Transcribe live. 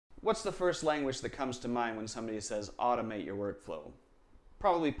What's the first language that comes to mind when somebody says automate your workflow?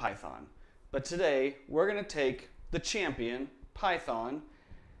 Probably Python. But today, we're going to take the champion, Python,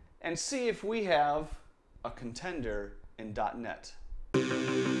 and see if we have a contender in .NET.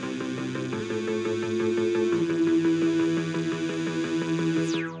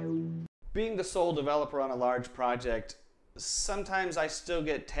 Being the sole developer on a large project, sometimes I still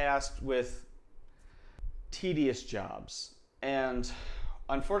get tasked with tedious jobs. And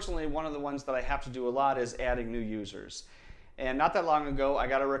unfortunately, one of the ones that I have to do a lot is adding new users. And not that long ago, I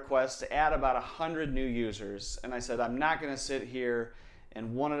got a request to add about 100 new users. And I said, I'm not going to sit here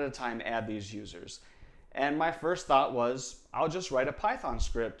and one at a time add these users. And my first thought was, I'll just write a Python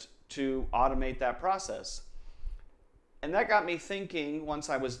script to automate that process. And that got me thinking once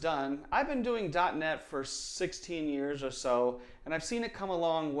I was done. I've been doing .NET for 16 years or so, and I've seen it come a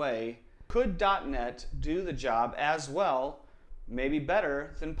long way. Could .NET do the job as well, maybe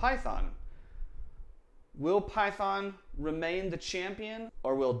better than Python? Will Python remain the champion,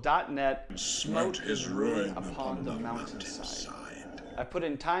 or will .NET smote his ruin upon the mountainside? I put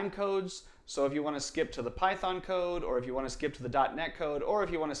in time codes, so if you want to skip to the Python code, or if you want to skip to the .NET code, or if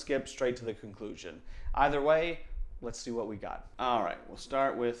you want to skip straight to the conclusion. Either way, let's see what we got. All right, we'll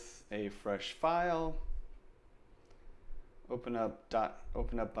start with a fresh file. Open up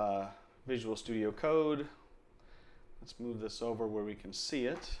Visual Studio Code. Let's move this over where we can see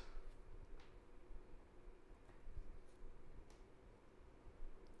it.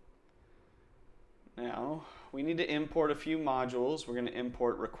 Now, we need to import a few modules. We're going to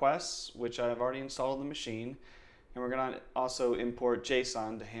import requests, which I've already installed on the machine, and we're going to also import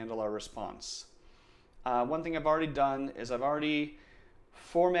JSON to handle our response. One thing I've already done is I've already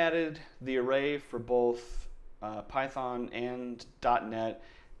formatted the array for both Python and .NET.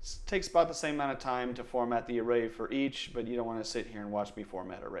 It takes about the same amount of time to format the array for each, but you don't want to sit here and watch me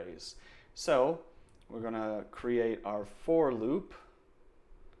format arrays. So we're going to create our for loop,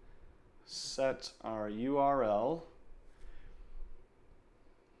 set our URL.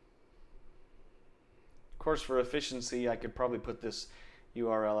 Of course, for efficiency, I could probably put this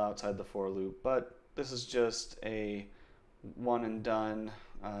URL outside the for loop, but this is just a one and done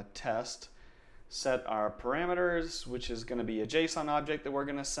test. Set our parameters, which is going to be a JSON object that we're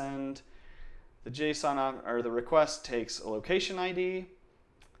going to send. The JSON or the request takes a location ID.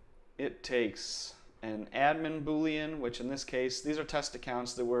 It takes an admin boolean, which in this case, these are test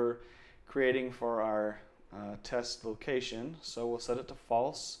accounts that we're creating for our test location. So we'll set it to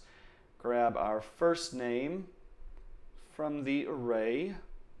false. Grab our first name from the array.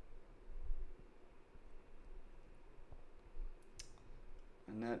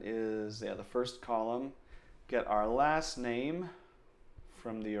 And that is, the first column. Get our last name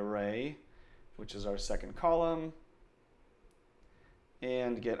from the array, which is our second column.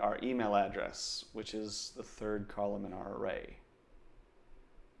 And get our email address, which is the third column in our array.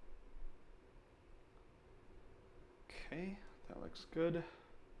 Okay, that looks good.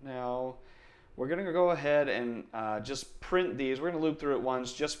 Now, we're going to go ahead and just print these. We're going to loop through it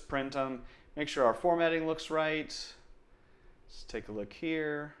once, just print them. Make sure our formatting looks right. Let's take a look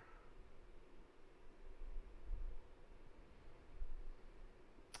here.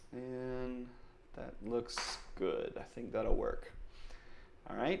 And that looks good. I think that'll work.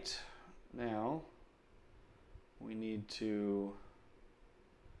 All right, now we need to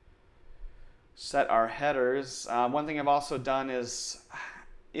set our headers. One thing I've also done is,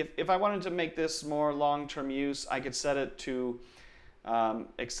 if I wanted to make this more long-term use, I could set it to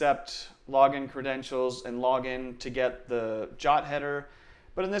accept login credentials and log in to get the JOT header.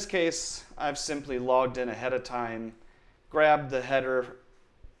 But in this case, I've simply logged in ahead of time, grabbed the header,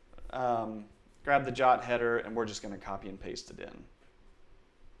 grabbed the JOT header, and we're just going to copy and paste it in.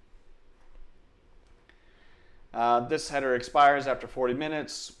 This header expires after 40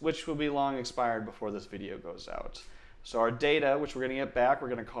 minutes, which will be long expired before this video goes out. So our data, which we're going to get back, we're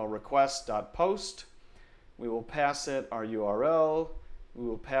going to call request.post. We will pass it our URL, we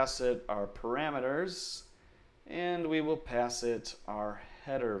will pass it our parameters, and we will pass it our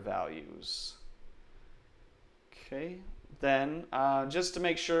header values. Okay, then just to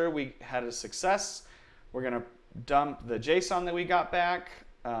make sure we had a success, we're going to dump the JSON that we got back,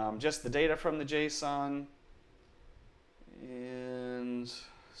 just the data from the JSON, and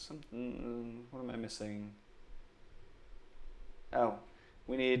something, what am I missing? Oh,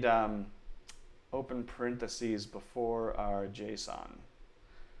 we need open parentheses before our JSON.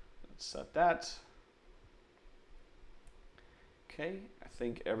 Let's set that. Okay, I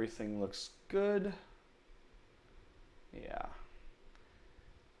think everything looks good. Yeah.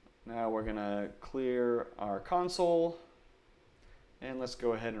 Now we're going to clear our console And let's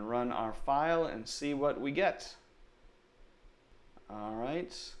go ahead and run our file and see what we get. All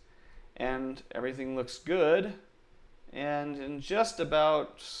right, and everything looks good. And in just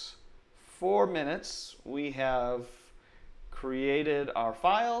about 4 minutes, we have created our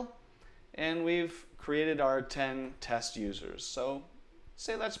file and we've created our 10 test users. So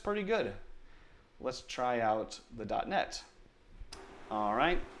say that's pretty good. Let's try out the .NET. All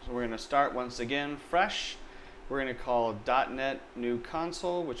right, so we're going to start once again fresh. We're going to call .NET new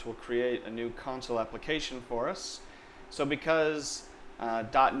console, which will create a new console application for us. So because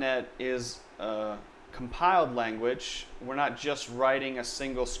 .NET is a compiled language, we're not just writing a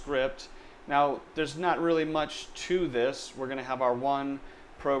single script. Now, there's not really much to this. We're going to have our one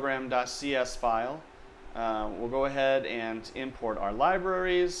program.cs file. We'll go ahead and import our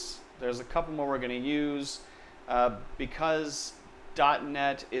libraries. There's a couple more we're going to use. Because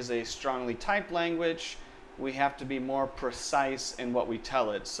 .NET is a strongly typed language, we have to be more precise in what we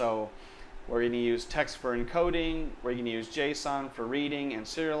tell it. So we're going to use text for encoding, we're going to use JSON for reading and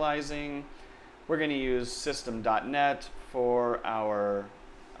serializing, we're going to use system.net for our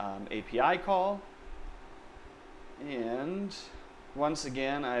API call, and once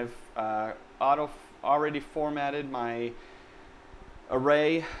again I've already formatted my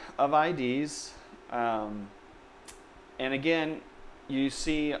array of IDs, and again you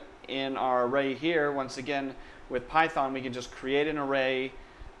see in our array here, once again with Python we can just create an array,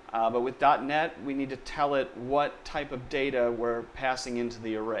 but with .NET we need to tell it what type of data we're passing into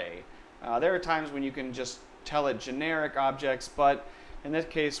the array. There are times when you can just tell it generic objects, but in this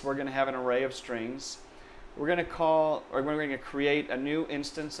case we're going to have an array of strings. We're going to create a new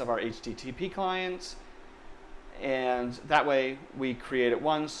instance of our HTTP client, and that way we create it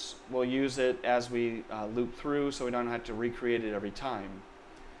once, we'll use it as we loop through so we don't have to recreate it every time.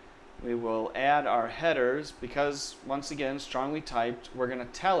 We will add our headers because, once again, strongly typed, we're going to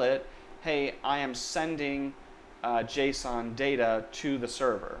tell it, hey, I am sending JSON data to the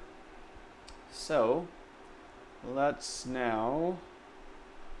server. So let's now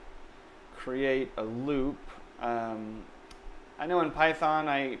create a loop. I know in Python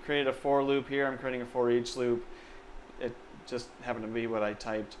I created a for loop here. I'm creating a for each loop. It just happened to be what I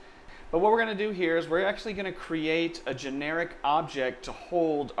typed. But what we're going to do here is we're actually going to create a generic object to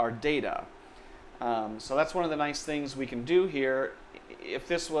hold our data. So that's one of the nice things we can do here. If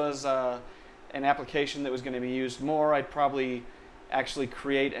this was an application that was going to be used more, I'd probably actually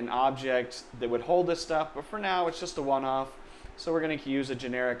create an object that would hold this stuff. But for now, it's just a one-off. So we're going to use a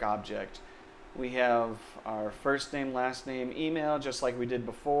generic object. We have our first name, last name, email, just like we did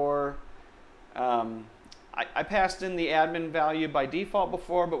before. I passed in the admin value by default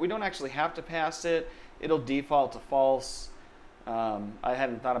before, but we don't actually have to pass it. It'll default to false. I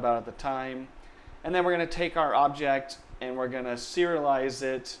hadn't thought about it at the time. And then we're going to take our object and we're going to serialize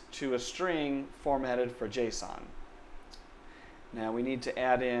it to a string formatted for JSON. Now we need to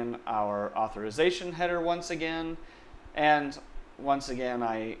add in our authorization header once again. And once again,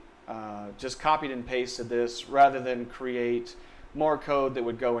 I just copied and pasted this rather than create more code that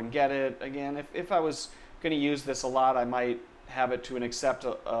would go and get it. Again, if I was going to use this a lot, I might have it to accept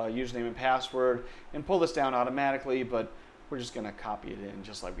a username and password and pull this down automatically, but we're just going to copy it in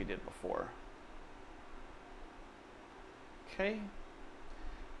just like we did before. Okay,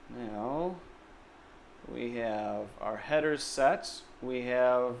 now we have our headers set, we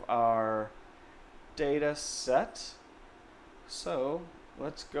have our data set, so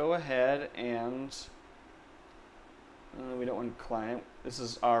let's go ahead and we don't want client. This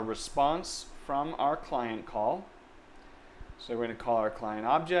is our response from our client call. So we're going to call our client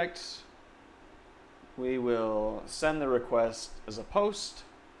object. We will send the request as a post.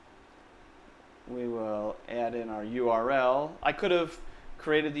 We will add in our URL. I could have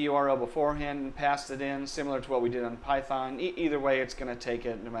created the URL beforehand and passed it in, similar to what we did on Python. Either way, it's going to take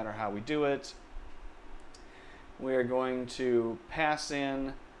it no matter how we do it. We're going to pass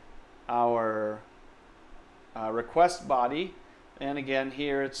in our request body, and again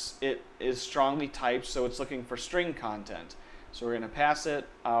here it is strongly typed, so it's looking for string content. So we're going to pass it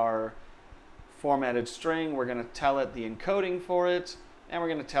our formatted string, we're going to tell it the encoding for it, and we're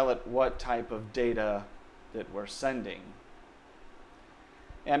going to tell it what type of data that we're sending.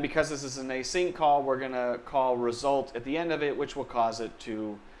 And because this is an async call, we're going to call result at the end of it, which will cause it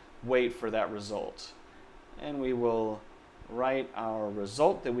to wait for that result. And we will write our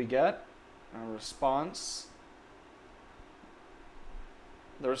result that we get, our response.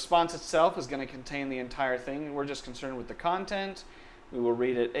 The response itself is going to contain the entire thing. We're just concerned with the content. We will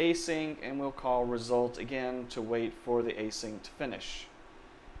read it async, and we'll call result again to wait for the async to finish.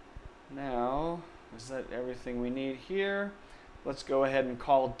 Now, is that everything we need here? let's go ahead and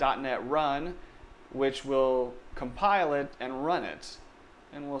call dotnet run, which will compile it and run it.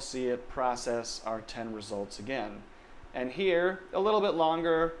 And we'll see it process our 10 results again. And here, a little bit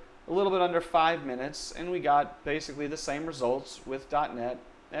longer, a little bit under 5 minutes, and we got basically the same results with .NET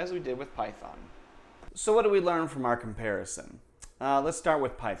as we did with Python. So what do we learn from our comparison? Let's start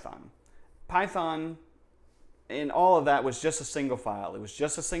with Python. Python, in all of that, was just a single file. It was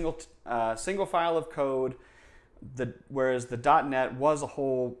just a single file of code, whereas the .NET was a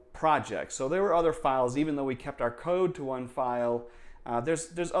whole project. So there were other files, even though we kept our code to one file,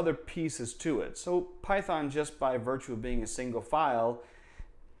 there's other pieces to it. So Python, just by virtue of being a single file,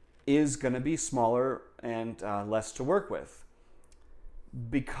 is going to be smaller and less to work with.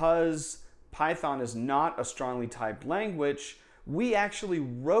 Because Python is not a strongly typed language, we actually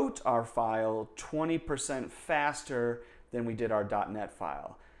wrote our file 20% faster than we did our .NET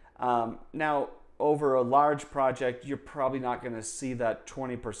file. Now, over a large project, you're probably not going to see that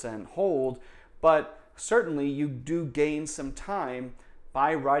 20% hold, but certainly you do gain some time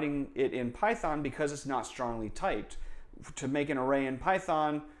by writing it in Python because it's not strongly typed. To make an array in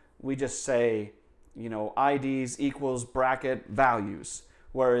Python, we just say, IDs equals bracket values.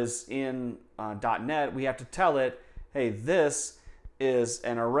 Whereas in .NET, we have to tell it, hey, this is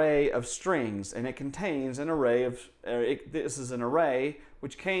an array of strings, and it contains an array of, this is an array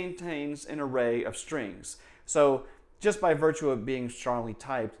which contains an array of strings. So just by virtue of being strongly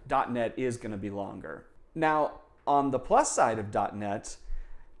typed, .NET is going to be longer. Now, on the plus side of .NET,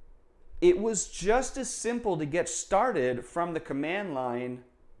 it was just as simple to get started from the command line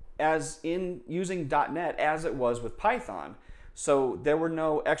as in using .NET as it was with Python. So there were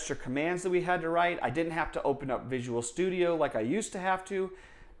no extra commands that we had to write. I didn't have to open up Visual Studio like I used to have to.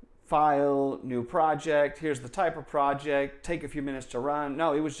 File, new project, here's the type of project, take a few minutes to run.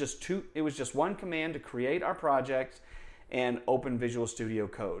 No, it was just one command to create our project and open Visual Studio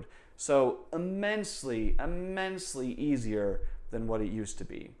Code. So immensely easier than what it used to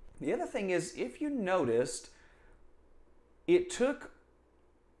be. The other thing is, if you noticed, it took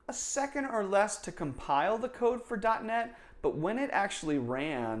a second or less to compile the code for .NET, but when it actually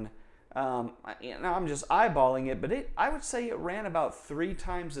ran, now I'm just eyeballing it, but I would say it ran about 3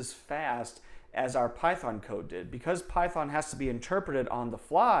 times as fast as our Python code did. Because Python has to be interpreted on the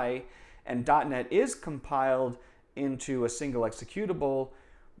fly and .NET is compiled into a single executable,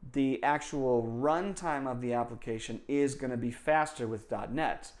 the actual runtime of the application is going to be faster with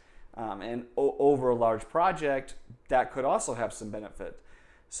 .NET. And over a large project, that could also have some benefit.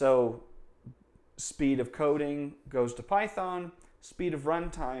 So speed of coding goes to Python, speed of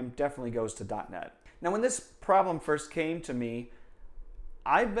runtime definitely goes to .NET. Now, when this problem first came to me,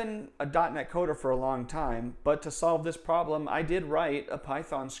 I've been a .NET coder for a long time, but to solve this problem, I did write a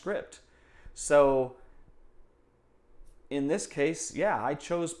Python script. So in this case, yeah, I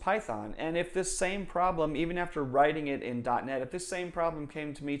chose Python. And if this same problem, even after writing it in .NET, if this same problem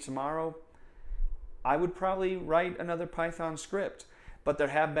came to me tomorrow, I would probably write another Python script. But there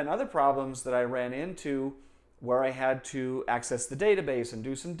have been other problems that I ran into where I had to access the database and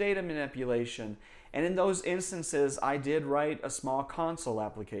do some data manipulation. And in those instances, I did write a small console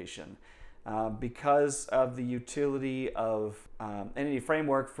application. Because of the utility of Entity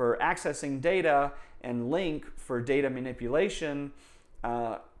Framework for accessing data and Link for data manipulation,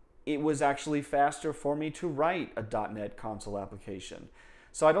 it was actually faster for me to write a .NET console application.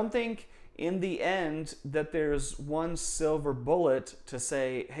 So I don't think in the end that there's one silver bullet to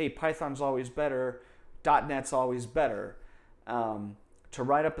say, hey, Python's always better, .NET's always better. To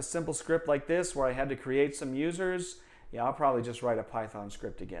write up a simple script like this where I had to create some users, yeah, I'll probably just write a Python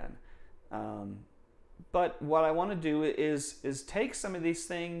script again. But what I want to do is take some of these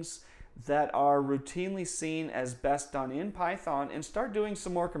things that are routinely seen as best done in Python and start doing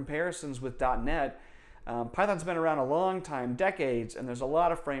some more comparisons with .NET. Python's been around a long time, decades, and there's a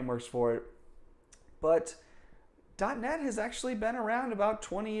lot of frameworks for it. But .NET has actually been around about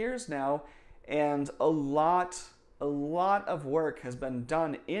 20 years now, and a lot of work has been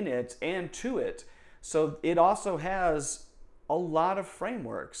done in it and to it. So it also has a lot of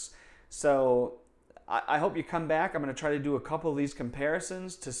frameworks. So I hope you come back. I'm going to try to do a couple of these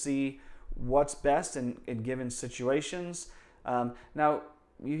comparisons to see what's best in given situations. Now,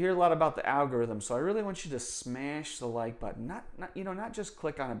 you hear a lot about the algorithm, so I really want you to smash the like button. Not just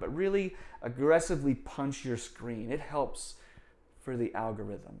click on it, but really aggressively punch your screen. It helps for the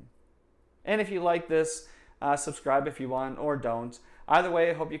algorithm. And if you like this, subscribe if you want or don't. Either way,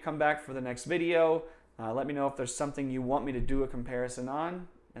 I hope you come back for the next video. Let me know if there's something you want me to do a comparison on,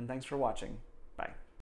 and thanks for watching.